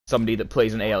somebody that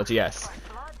plays an ALGS.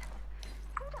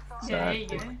 Yeah, there you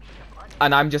go.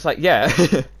 And I'm just like, yeah.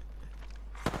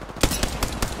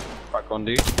 Crack on,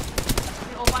 dude.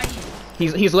 All by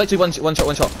you. He's literally one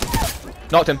shot.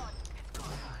 Knocked him.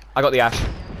 I got the Ash.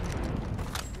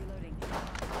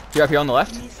 You're up here on the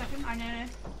left? Give me a second, I know.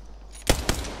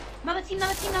 Another team.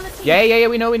 Yeah,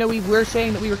 we know. We were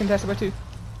saying that we were contested by 2.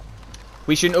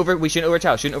 We shouldn't over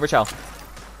chow.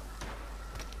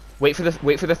 Wait for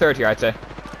the third here, I'd say.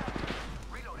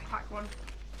 Pack one.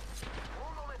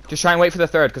 Just try and wait for the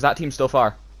third, because that team's still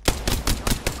far.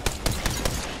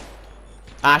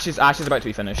 Ash is about to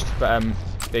be finished, but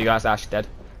there you go, that's Ash dead.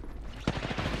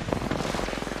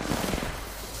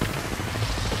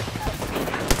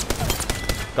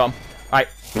 Got him. Alright.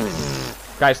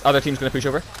 Guys, other team's gonna push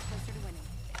over.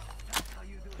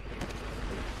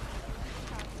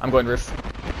 I'm going roof.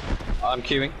 I'm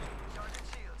queuing.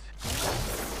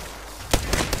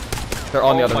 They're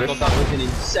on the other Oh my roof. god,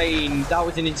 that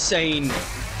was an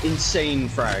insane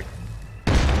frag.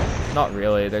 Not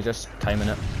really, they're just timing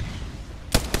it.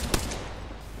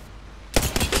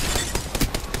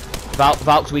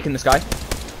 Valk's weak in the sky.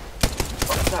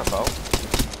 What's that, Val?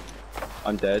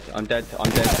 I'm dead to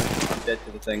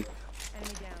the thing.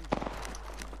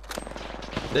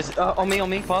 This on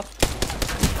me, fast.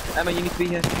 Emma, you need to be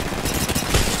here.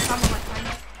 I'm on my plane.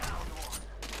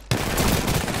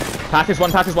 Pack is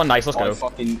one, nice, let's I go.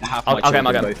 fucking have I'll my get him,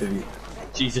 children, both of you.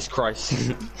 Jesus Christ.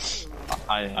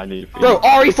 I need to be. Bro,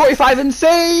 RE45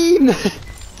 insane!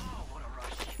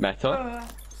 Meta?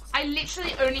 I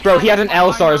literally only Bro, have he had an one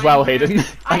L-star as well, R9. Hayden.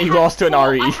 I And he have lost to an four-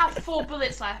 RE. I have 4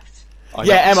 bullets left.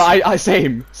 Yeah, Emma, I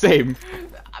same.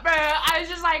 Bro, I was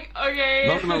just like, okay.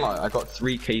 Not gonna lie, I got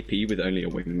 3 KP with only a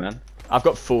wingman. I've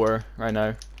got 4 right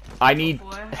now. I need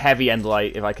 4. heavy and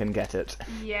light if I can get it.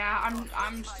 Yeah,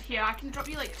 I'm just here. I can drop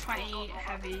you like 20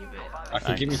 heavy, but I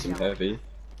can give you some heavy.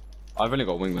 I've only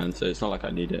got wingman, so it's not like I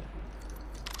need it.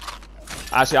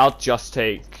 Actually, I'll just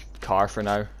take car for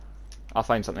now. I'll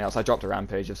find something else. I dropped a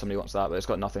rampage if somebody wants that, but it's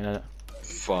got nothing in it.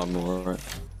 Far more, right?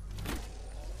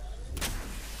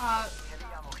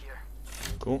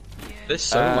 Cool. yeah. There's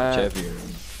so much heavier.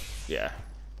 Yeah.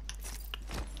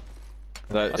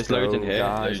 Like, Let's it's loads in go, here.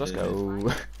 guys. loads Let's in here.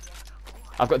 go.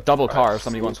 I've got double car if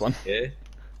somebody wants one. Here.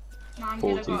 No, I'm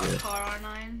gonna 40 go here. car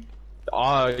R9.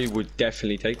 I would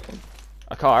definitely take one.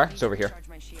 A car? It's over here. Charge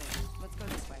my shield. Let's go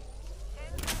this way.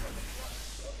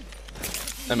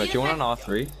 Emma, do you want an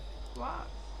R3? What?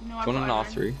 No, Do you want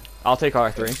an R3? I'll take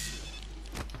R3.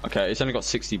 Okay, it's only got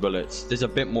 60 bullets. There's a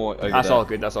bit more over That's there. all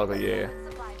good. Yeah. A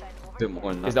bit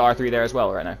more than Is that. the R3 there as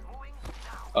well right now?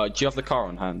 Do you have the car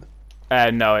on hand?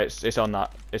 No, it's on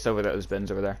that. It's over there. There's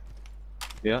bins over there.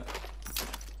 Yeah.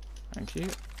 Thank you.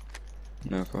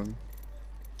 No problem.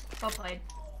 Well played.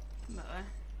 No.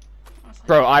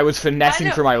 Bro, I was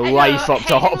finessing for my life up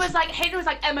top. Hayden was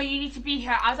like, Emma, you need to be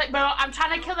here. I was like, bro, I'm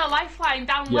trying to kill the lifeline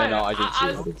down low. Yeah, no,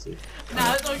 I did see.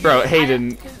 No, it's all Bro, good.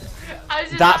 Hayden, I was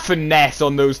just that like, finesse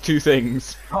on those 2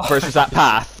 things versus that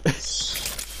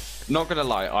path. Not gonna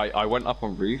lie, I went up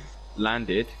on roof,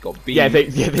 landed, got beat. Yeah, they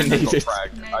and then got needed.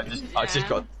 fragged. I just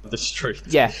got destroyed.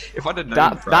 Yeah, If I'd have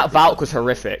known that Valk was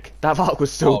horrific. That Valk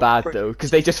was so Oh, bad frick. though,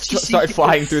 because they just She started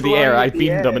flying through the air. I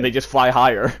beamed them and they just fly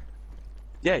higher.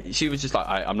 Yeah, she was just like,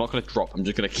 I'm not gonna drop. I'm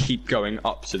just gonna keep going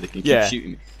up so they can keep Yeah,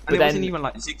 shooting me. but And it then- wasn't even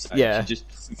like zigzag. yeah. She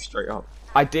just flew straight up.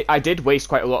 I did waste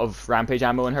quite a lot of rampage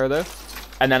ammo in her though,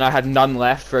 and then I had none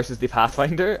left versus the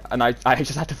Pathfinder, and I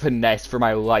just had to finesse for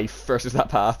my life versus that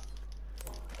path.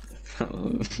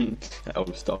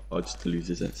 L-star just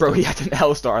loses it. Bro, he had an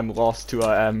L-star and lost to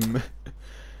a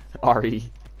RE.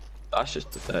 That's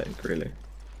just pathetic, really.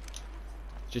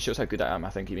 Just shows how good I am. I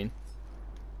think you mean.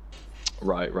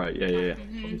 Right, yeah.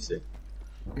 Obviously.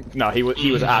 No, he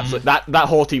was absolute. That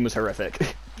whole team was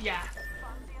horrific. yeah.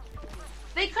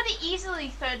 They could have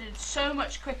easily thirded so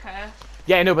much quicker.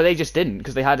 Yeah, no, but they just didn't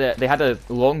because they had a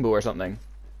longbow or something.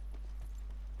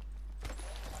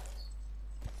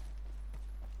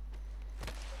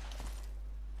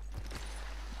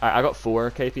 I got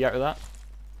 4 KP out of that.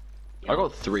 I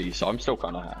got 3, so I'm still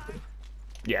kind of happy.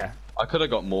 Yeah. I could have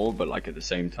got more, but like at the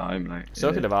same time, like. So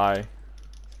yeah. could have I.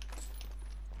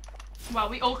 Well,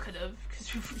 we all could have. Cause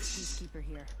Keeper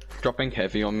here. Dropping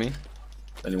heavy on me.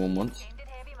 If anyone wants.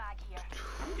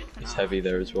 It's heavy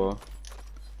there as well.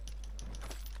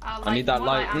 I need that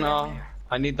light. No.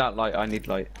 I need that light. I need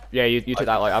light. Yeah, you take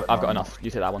that light. I've got enough.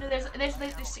 You take that one. No, there's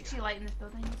 60 light in this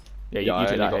building. Yeah, Yeah, you I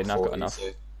take only that. got Hayden, I've 40, got enough. so-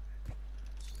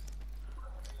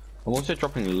 I'm also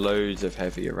dropping loads of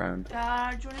heavy around. Do you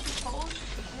want to just hold?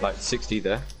 Like 60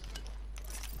 there.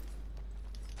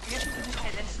 I guess we could just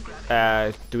hit this and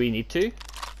go. Do we need to?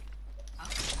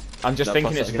 I'm just No,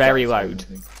 thinking plus it's I can very outside loud.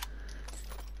 anything.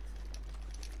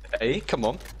 Hey, come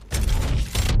on.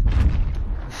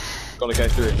 Gotta go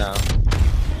through it now.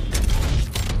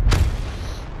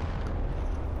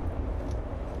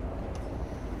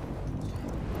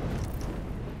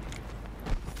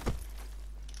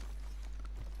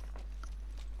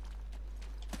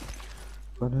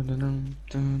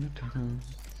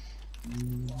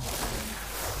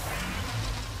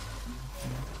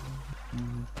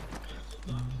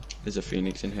 There's a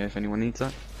Phoenix in here if anyone needs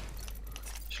that.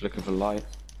 Just looking for light.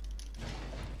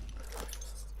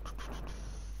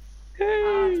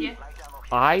 Yeah.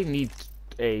 I need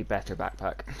a better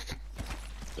backpack.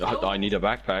 I need a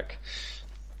backpack.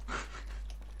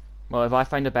 Well, if I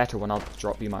find a better one, I'll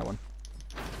drop you my one.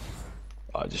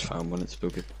 I just found one, it's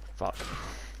still good. Fuck.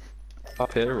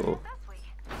 Up here or?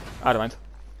 I don't mind.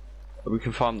 We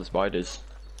can farm the spiders.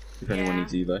 If anyone Yeah.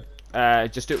 needs Evo.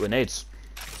 Just do it with nades.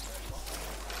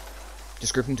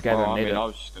 Just group them together Oh, and I nade mean, it. I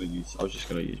was just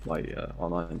gonna use my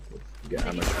online to get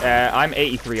ammo. I'm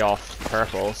 83 off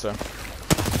purple, so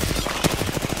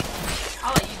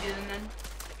I'll let you do them then.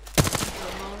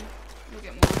 You'll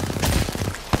get more.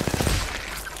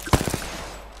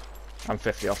 I'm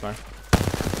 50 off now.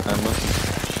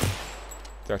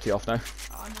 30 off now.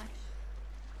 Oh, nice.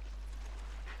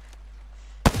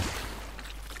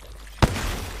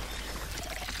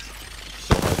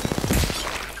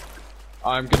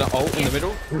 I'm gonna ult in the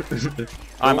middle.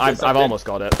 I've almost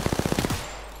got it.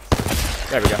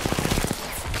 There we go.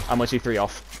 I'm literally 3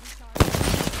 off.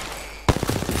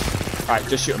 Alright,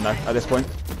 just shoot him now at this point.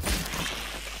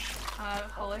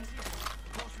 Holly.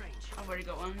 I've already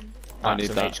got one. I need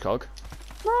Some that. HCOG.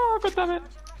 Oh, god damn it.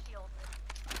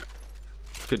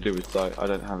 Could do with sight. I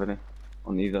don't have any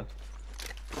on either.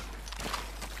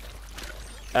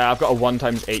 I've got a 1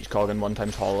 times HCOG and 1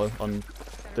 times hollow on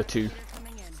the 2.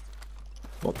 Coming in.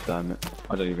 God damn it.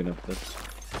 I don't even have this.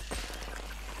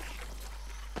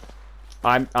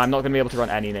 I'm not gonna be able to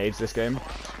run any nades this game,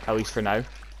 at least for now.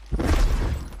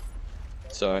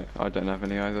 So, I don't have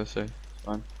any either, so it's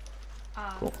fine.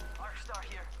 Cool.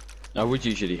 I would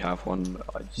usually have one, but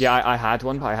I just... Yeah, I had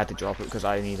one, but I had to drop it because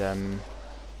I need I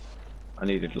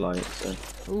needed light, so...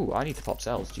 Ooh, I need to pop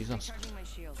cells. Jesus. Charging my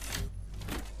shield.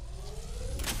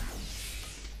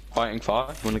 Fighting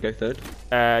fire, wanna go third?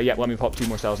 Yeah, let me pop 2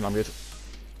 more cells and I'm good.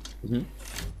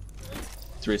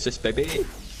 3 assists, baby!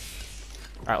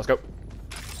 Alright, let's go.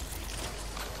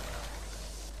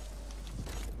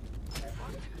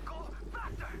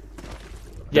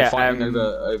 They're Yeah, fighting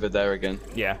over there again.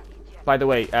 yeah. By the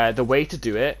way, the way to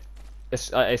do it,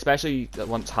 especially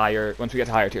once we get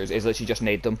to higher tiers, is literally just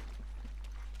nade them.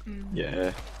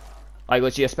 Yeah. Like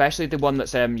literally, especially the one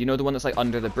that's you know the one that's like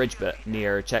under the bridge bit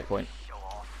near checkpoint.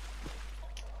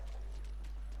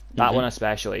 That one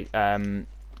especially.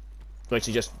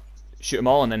 Literally just shoot them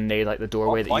all and then nade like the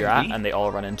doorway that you're at, and they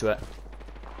all run into it.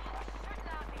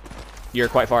 You're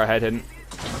quite far ahead, Hidden.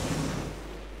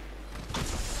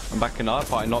 I'm backing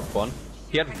up, I knocked one.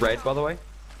 He had red, by the way.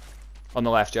 On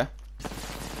the left, yeah.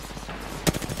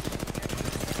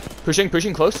 Pushing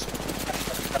close.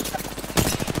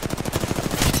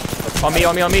 On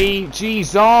me!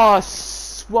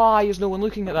 Jesus! Why is no one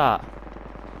looking at that?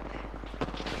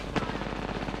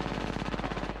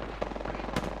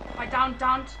 I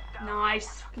downed.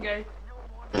 Nice. Fucking go.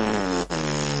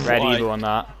 Red Why? Evo on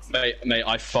that. Mate,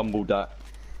 I fumbled that.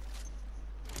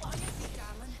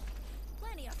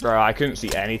 Bro, I couldn't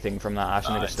see anything from that Ash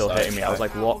and they were still hitting me. I was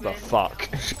like, what the fuck?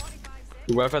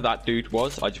 Whoever that dude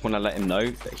was, I just want to let him know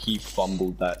that he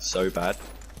fumbled that so bad.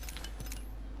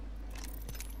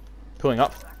 Pulling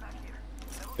up.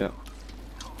 Yeah.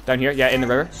 Down here, yeah, in the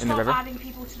river. In the Stop river. adding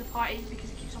people to the party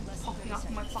because it keeps on popping up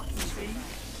on my fucking screen.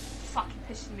 Fucking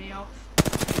pissing me off.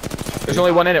 There's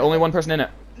only one in it, only one person in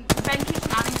it. Ben keeps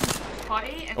on adding people to the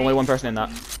party. And Only one person in that.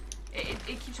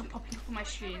 It keeps on popping up on my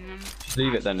screen. And Just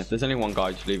leave it then. If there's only one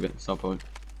guy, just leave it. It's no point.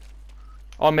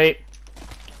 On me.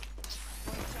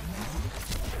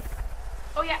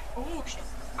 oh yeah. Oh shit.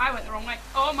 I went the wrong way.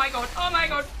 Oh my god. Oh my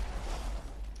god.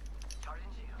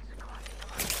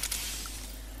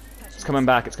 It's coming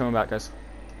back, guys.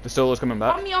 The solo's coming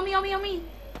back. On me.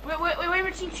 We're in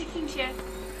between 2 teams here.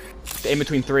 In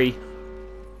between 3.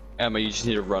 Emma, you just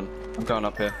need to run. I'm going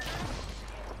up here.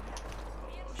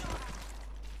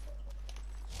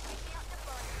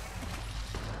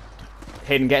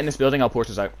 Hayden, get in this building, I'll port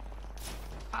us out.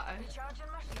 Uh oh.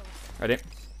 Ready?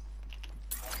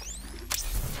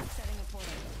 Setting a portal.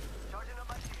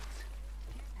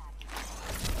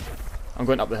 I'm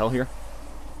going up the hill here.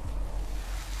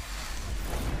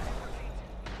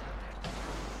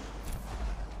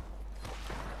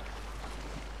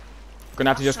 gonna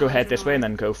have to just go head this way and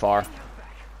then go far.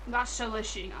 That's Solo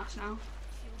shooting at us now.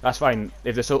 That's fine.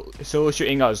 If the solo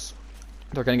shooting us,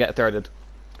 they're gonna get thirded.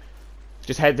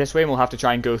 Just head this way and we'll have to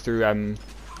try and go through the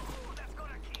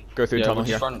tunnel we'll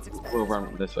here. We'll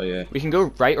run this way, yeah. We can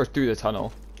go right or through the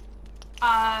tunnel.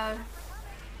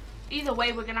 Either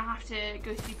way, we're gonna have to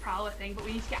go through Prowler thing, but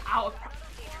we need to get out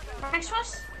of next to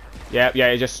us. Yeah,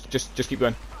 just keep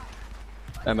going.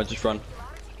 Emma, just run.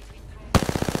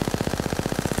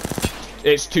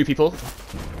 It's 2 people.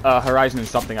 Horizon and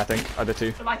something, I think, are the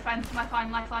 2. Lifeline.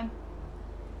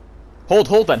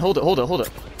 Hold then, hold it.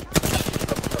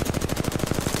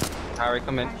 Harry,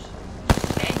 come in.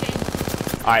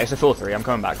 Getting. Alright, it's a full 3, I'm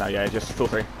coming back now, yeah, just full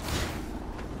 3.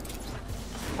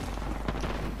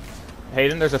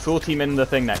 Hayden, there's a full team in the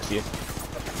thing next to you.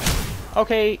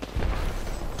 Okay.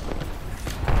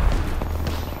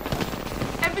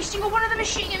 Every single one of them is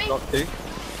shooting at me. Got 2.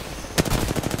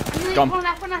 Gone. One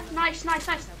left. Nice.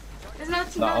 There's another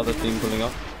team. That other team pulling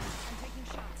up.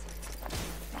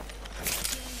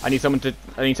 I need someone to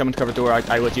cover the door.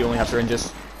 I literally only have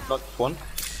syringes. Got 1.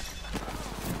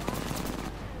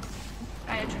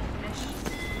 I had to finish.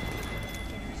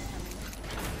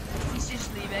 He's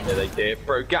just leaving. Yeah, they did.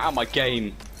 Bro, get out of my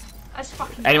game. That's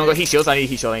fucking. Anyone good. got heat shields? I need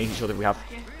heat shield if we have.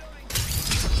 Okay.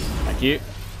 Thank you.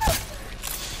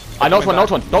 I knocked one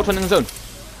in the zone.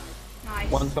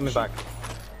 Nice. One's coming back.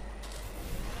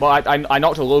 Well, I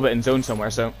knocked a little bit in zone somewhere,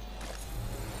 so.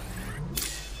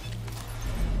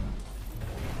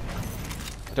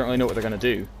 I don't really know what they're gonna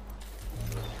do.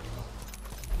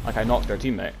 Like, I knocked their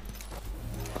teammate.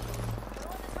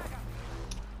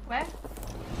 Where?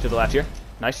 To the left here.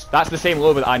 Nice. That's the same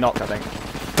low that I knocked, I think.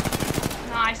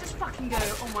 Nice. Let's fucking go.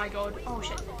 Oh my god. Oh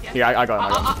shit. Yeah. Yeah, I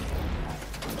got him.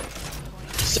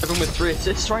 7 with 3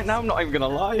 assists right now, I'm not even gonna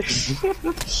lie.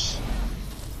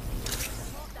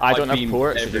 I don't have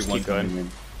port, so just keep Everyone going.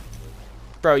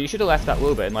 Bro, you should have left that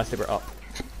low bit unless they were up.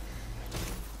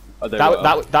 Oh, they were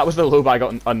up. That was the low I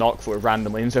got a knock for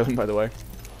randomly in zone, by the way.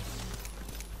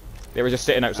 They were just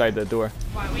sitting outside the door.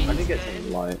 Right, we I need need to to get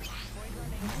some light.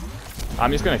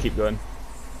 I'm just gonna keep going.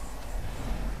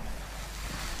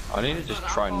 I need to just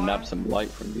try and nab some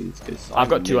light from these, because I've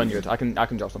got 200. I can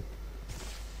drop some.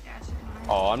 Yeah, it's fine.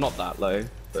 Oh, I'm not that low,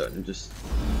 but I'm just...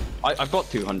 I've got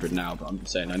 200 now, but I'm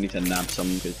just saying I need to nab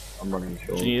some because I'm running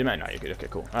short. Do you need a man? No, you're good. Okay,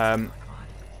 cool.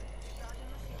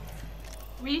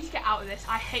 We need to get out of this.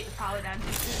 I hate the Prowler den.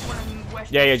 This is one of the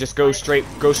worst. Yeah, just go straight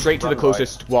to the Run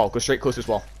closest wall. Go straight closest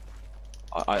wall.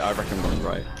 I reckon run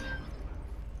right.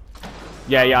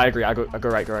 Yeah, I agree. I go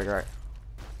right.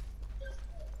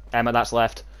 Emma, that's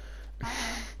left.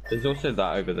 There's also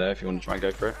that over there if you want to try and go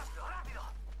for it.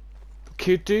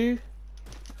 Could do.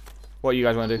 What you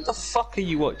guys want to do? What the fuck are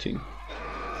you watching?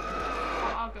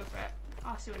 I'll go for it.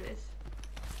 I'll see what it is.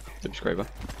 Subscriber.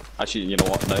 Actually, you know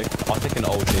what? No. I'll take an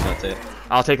old team, that's it.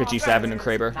 I'll take a G7 and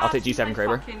Kraber. I'll take G7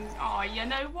 Kraber. Oh, you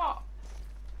know what?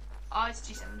 Oh, it's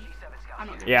G7. I'm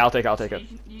not doing Yeah, it. I'll take it.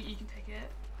 You can take it.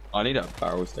 I need a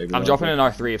barrel stabilizer. I'm dropping an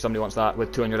R3 if somebody wants that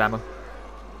with 200 ammo.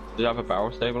 Do you have a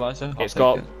barrel stabilizer? It's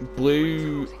got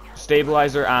blue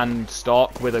stabilizer and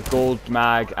stock with a gold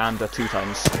mag and a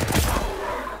 2x.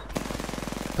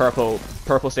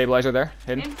 Purple stabilizer there.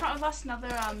 Hidden. In front of us, another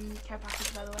care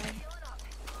package, by the way.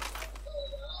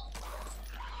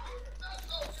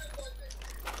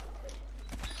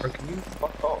 Bro, can you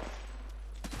fuck off?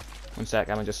 1 sec,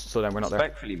 I'm just slow down. We're not there.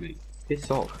 Respectfully, mate.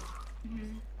 Piss off.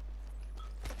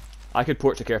 I could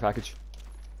port to care package.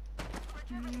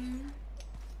 No,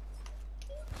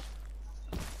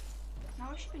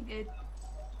 it should be good.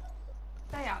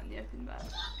 Stay out in the open, but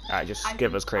Alright, just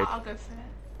give us Krabe. I'll go for it.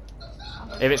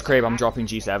 If it's Krabe, I'm dropping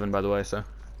G7 by the way, so.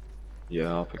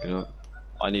 Yeah, I'll pick it up.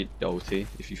 I need ulti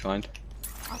if you find.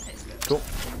 I'll take it. Cool.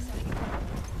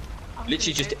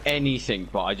 Literally just anything,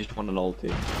 but I just want an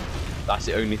ulti. That's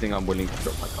the only thing I'm willing to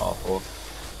drop my car for.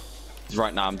 Because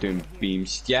right now I'm doing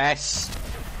beams. Yes!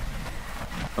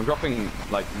 I'm dropping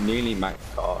like nearly max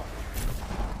car.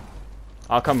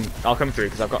 I'll come through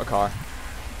because I've got a car.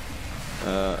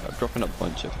 I'm dropping a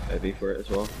bunch of heavy for it as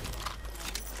well.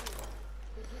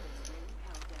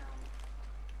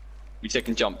 We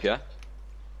taking jump, yeah?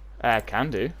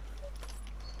 Can do.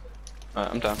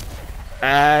 I'm down.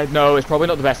 No, it's probably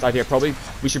not the best idea.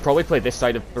 We should probably play this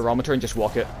side of Barometer and just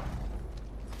walk it.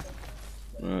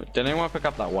 Did anyone pick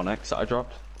up that 1x that I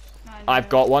dropped? No, I've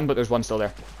got one, but there's one still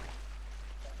there.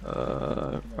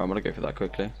 I'm gonna go for that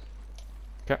quickly.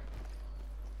 Okay.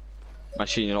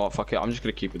 Actually, you know what? Fuck it. I'm just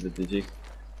gonna keep with the Digi.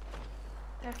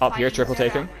 They're Up here, fighting triple so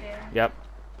taking. out here. Yep.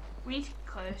 We need to get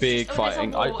close. Big Just- oh, there's a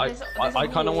fighting. wall, there's a I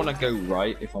kind of wall. want to go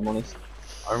right, if I'm honest.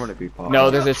 I don't want to be part No,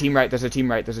 of there's a team right. There's a team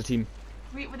right. There's a team.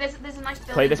 There's a nice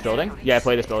building. Play this here, building? nice. Yeah,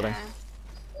 play this building.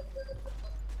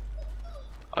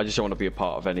 I just don't want to be a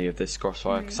part of any of this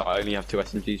crossfire because I only have 2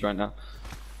 SMGs right now.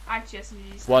 I have just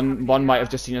used One might have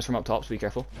just seen us from up top, so be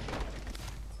careful.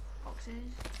 boxes.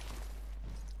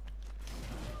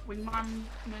 Wingman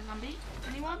Mozambique.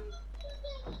 Anyone?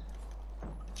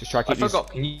 Just try to I keep these.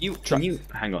 forgot. Can you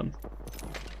hang on?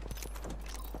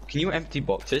 Can you empty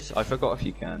boxes? I forgot if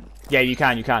you can. Yeah, you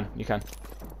can.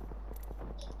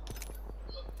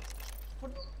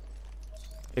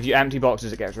 If you empty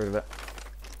boxes, it gets rid of it.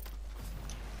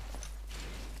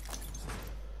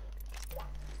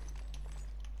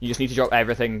 You just need to drop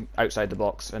everything outside the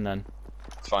box, and then.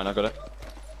 It's fine. I got it.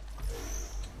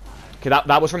 Okay,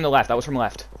 that was from the left. That was from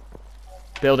left.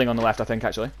 Building on the left, I think,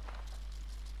 actually.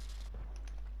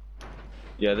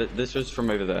 Yeah, this was from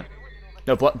over there.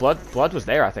 No, blood was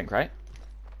there, I think, right?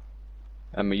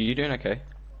 Are you doing okay?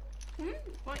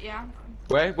 What? Yeah.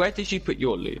 Where did you put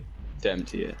your loot to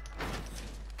empty it?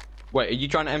 Wait, are you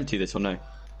trying to empty this or no?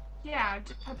 Yeah.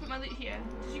 I put my loot here.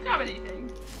 Did you grab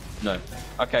anything? No.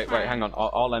 Okay, wait, hang on.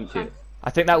 I'll empty it. I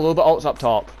think that little bit alt's up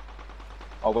top.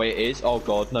 Oh wait, it is. Oh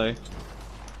god, no.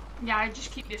 Yeah. I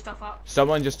just keep this stuff up.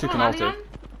 Someone just took an Someone ulti. landing on?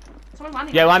 Someone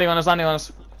landing Yeah, on? landing on us, landing on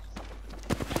us.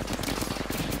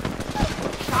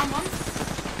 Down one.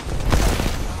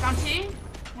 Down two.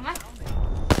 One left.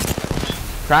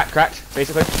 Cracked,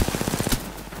 basically.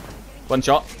 One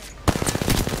shot.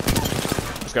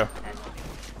 Let's go.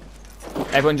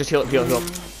 Everyone just heal up.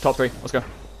 Top 3, let's go.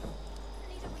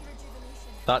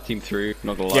 That team through,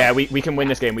 not gonna lie. Yeah, we can win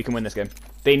this game,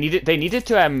 They needed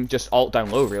to just alt down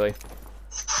low, really.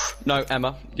 No,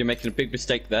 Emma, you're making a big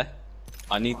mistake there.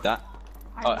 I need that.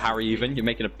 Harry even, you're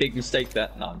making a big mistake there.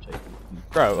 No, I'm joking.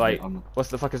 Bro, like, what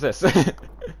the fuck is this?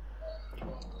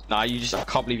 Nah, I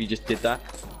can't believe you just did that.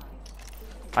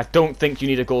 I don't think you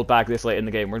need a gold bag this late in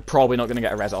the game. We're probably not going to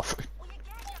get a res off.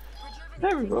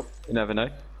 There we go. You never know.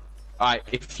 Alright,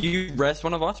 if you res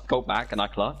one of us, go back and I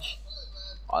clutch,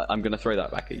 I'm gonna throw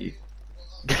that back at you.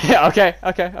 Okay.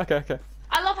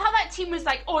 I love how that team was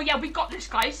like, oh yeah, we got this,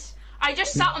 guys. I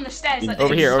just sat on the stairs like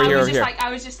Over this. here.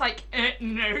 I was just like,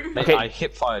 no. Mate, Okay, I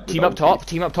hip fired. Team up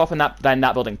top in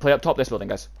that building. Play up top this building,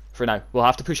 guys. For now. We'll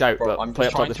have to push out, Bro, but I'm play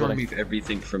up just top trying this to building. remove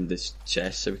everything from this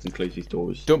chest so we can close these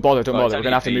doors. Don't bother. Well, We're going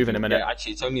to have to move in a minute. Yeah,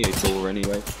 actually, it's only a door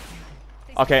anyway.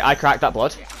 Okay, I cracked that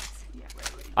blood.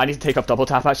 I need to take up double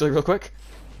tap actually real quick.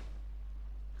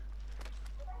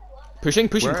 Pushing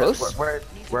close.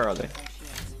 Where are they?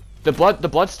 The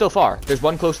blood's still far. There's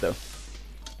one close though.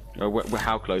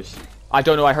 How close? I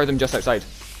don't know, I heard them just outside.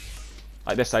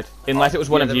 Like this side. Unless it was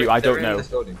one of you, I don't know.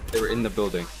 They were in the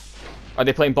building. Are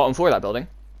they playing bottom floor of that building?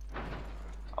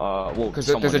 Well, Because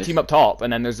there's a team up top,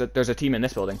 and then there's a team in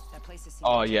this building. That place is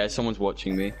Oh yeah, someone's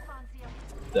watching me.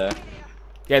 There.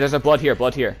 Yeah, there's a blood here.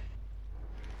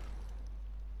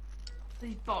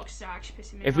 These boxes are actually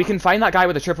pissing me If off. we can find that guy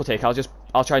with a triple take, I'll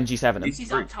try and G7 him.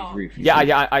 He's up top.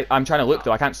 Yeah, I'm trying to look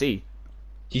though, I can't see.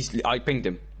 I pinged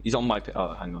him. He's on my.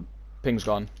 Oh, hang on. Ping's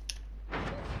gone.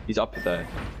 He's up there.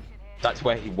 That's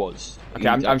where he was. Okay,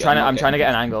 I'm trying to get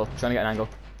an angle.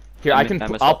 Here,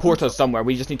 I'll port us somewhere.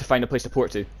 We just need to find a place to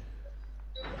port to.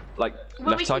 Like Well, we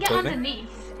left can side get building.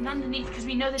 underneath, because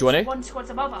we know Do you want there's it? one squad's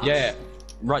above us. Yeah,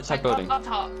 right side Like, building. Up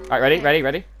top. Alright,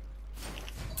 ready?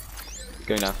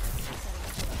 Go now.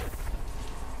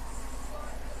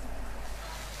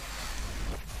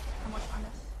 I'm watching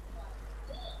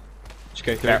this. Just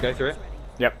go through Yeah. it. Go through it.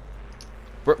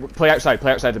 Yep. Play outside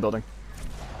the building.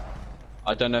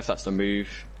 I don't know if that's the move.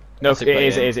 No, That's a play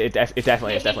in. it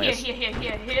definitely is.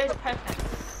 Here. Perfect.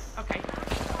 Okay.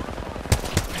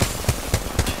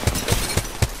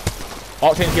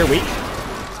 Octane's here, weak.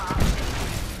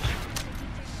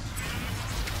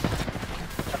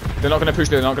 They're not gonna push,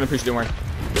 don't worry.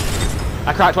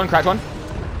 I cracked one.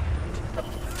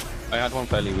 I had one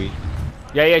fairly weak.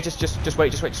 Yeah, just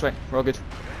wait. We're all good.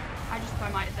 I just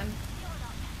thermited them.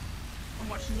 I'm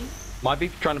watching you. Might be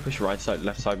trying to push right side,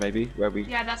 left side maybe, where we...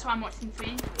 Yeah, that's why I'm watching for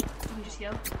you. You can just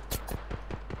heal.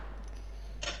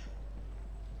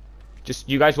 Just,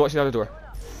 you guys watch the other door.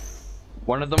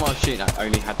 One of them I was shooting at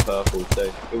only had purple,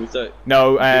 so it was a...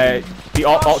 No, the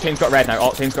Octane's got red now.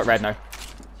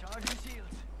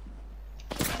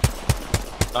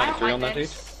 I don't Three like on that dude.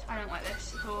 this. I don't like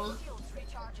this at all.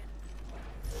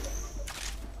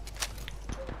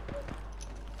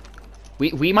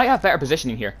 We might have better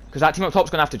positioning here, because that team up top's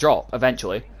gonna have to drop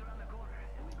eventually.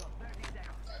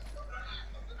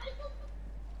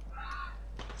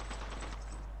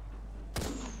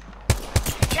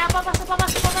 Yeah, above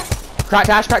us. Cracked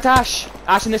Ash.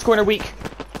 Ash in this corner, weak.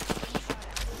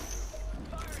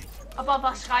 Above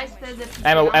above us, guys. The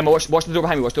Emma, watch the door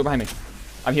behind me. Watch the door behind me.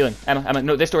 I'm healing. Emma,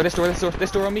 no, this door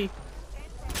on me.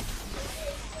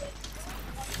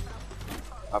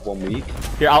 I have 1 week.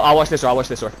 Here, I'll watch this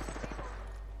door.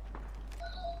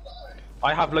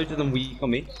 I have loads of them weak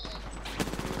on me.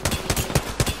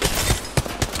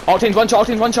 Octane's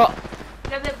one shot.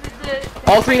 The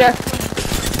All three there.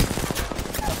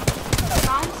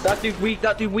 Down. That dude weak.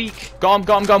 Got him.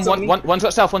 on me. One's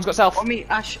got self. On me,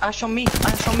 Ash on me.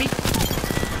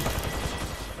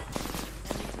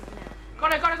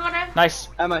 Got it. Nice.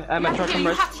 Emma, try to You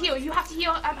rest. have to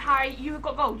heal, Harry. You've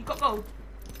got gold.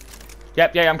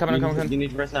 Yep, yeah, I'm coming. You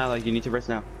need to rest now, you need to rest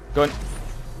now. Going.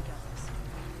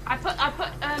 I put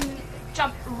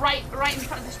jump right in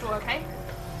front of this door, okay?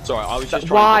 Sorry, I was just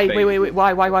Why? trying to Wait.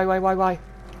 Why?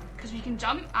 Because we can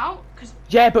jump out. Cause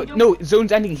Yeah, but you no,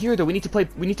 zone's ending here though. We need to play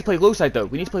low side though.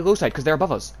 We need to play low side because they're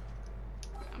above us.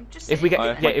 I'm just If we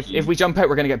saying. get if we jump out,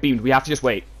 we're gonna get beamed. We have to just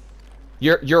wait.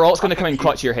 Your ult's gonna come in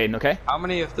clutch here, Hayden. Okay? How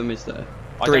many of them is there?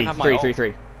 I Three. don't have my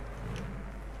ult.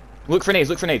 Look for nades.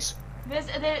 They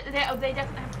definitely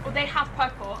have. They have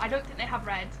purple. I don't think they have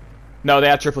red. No, they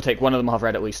have triple take. One of them will have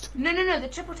red at least. No. The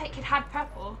triple take kid had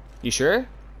purple. You sure?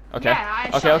 Okay. Yeah,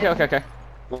 I shot him. Okay.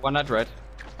 One had red.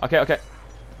 Okay.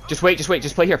 Just wait.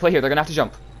 Just play here. They're gonna have to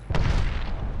jump.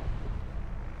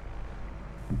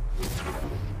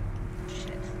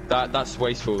 That's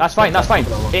wasteful. That's fine.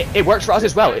 It works for us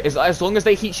as well. As long as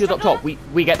they heat shield up top,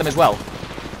 we get them as well.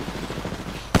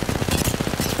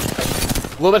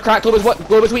 Globa's cracked.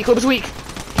 Globa's weak.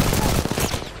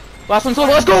 Last one's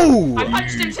over. Let's go. I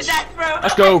punched him to death, bro.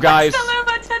 Let's go, guys. I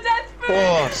punched him to death, bro.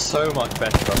 Oh, so much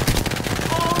better.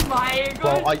 Oh my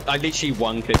god. Well, I literally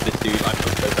one clipped this dude. I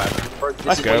feel so bad. Bro, this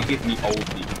Let's is go. why you give me old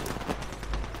people.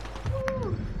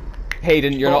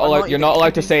 Hayden, you're Well, not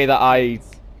allowed to say that I.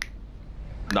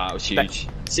 Nah, it was huge.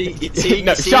 See,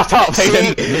 No, shut up,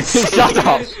 Hayden. Shut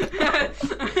up.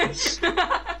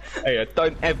 Hey,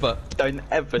 don't ever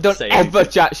Don't say ever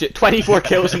chat shit. 24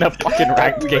 kills in a fucking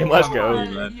ranked game. Let's go.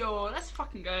 Yo, let's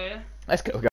fucking go. Let's go, guys.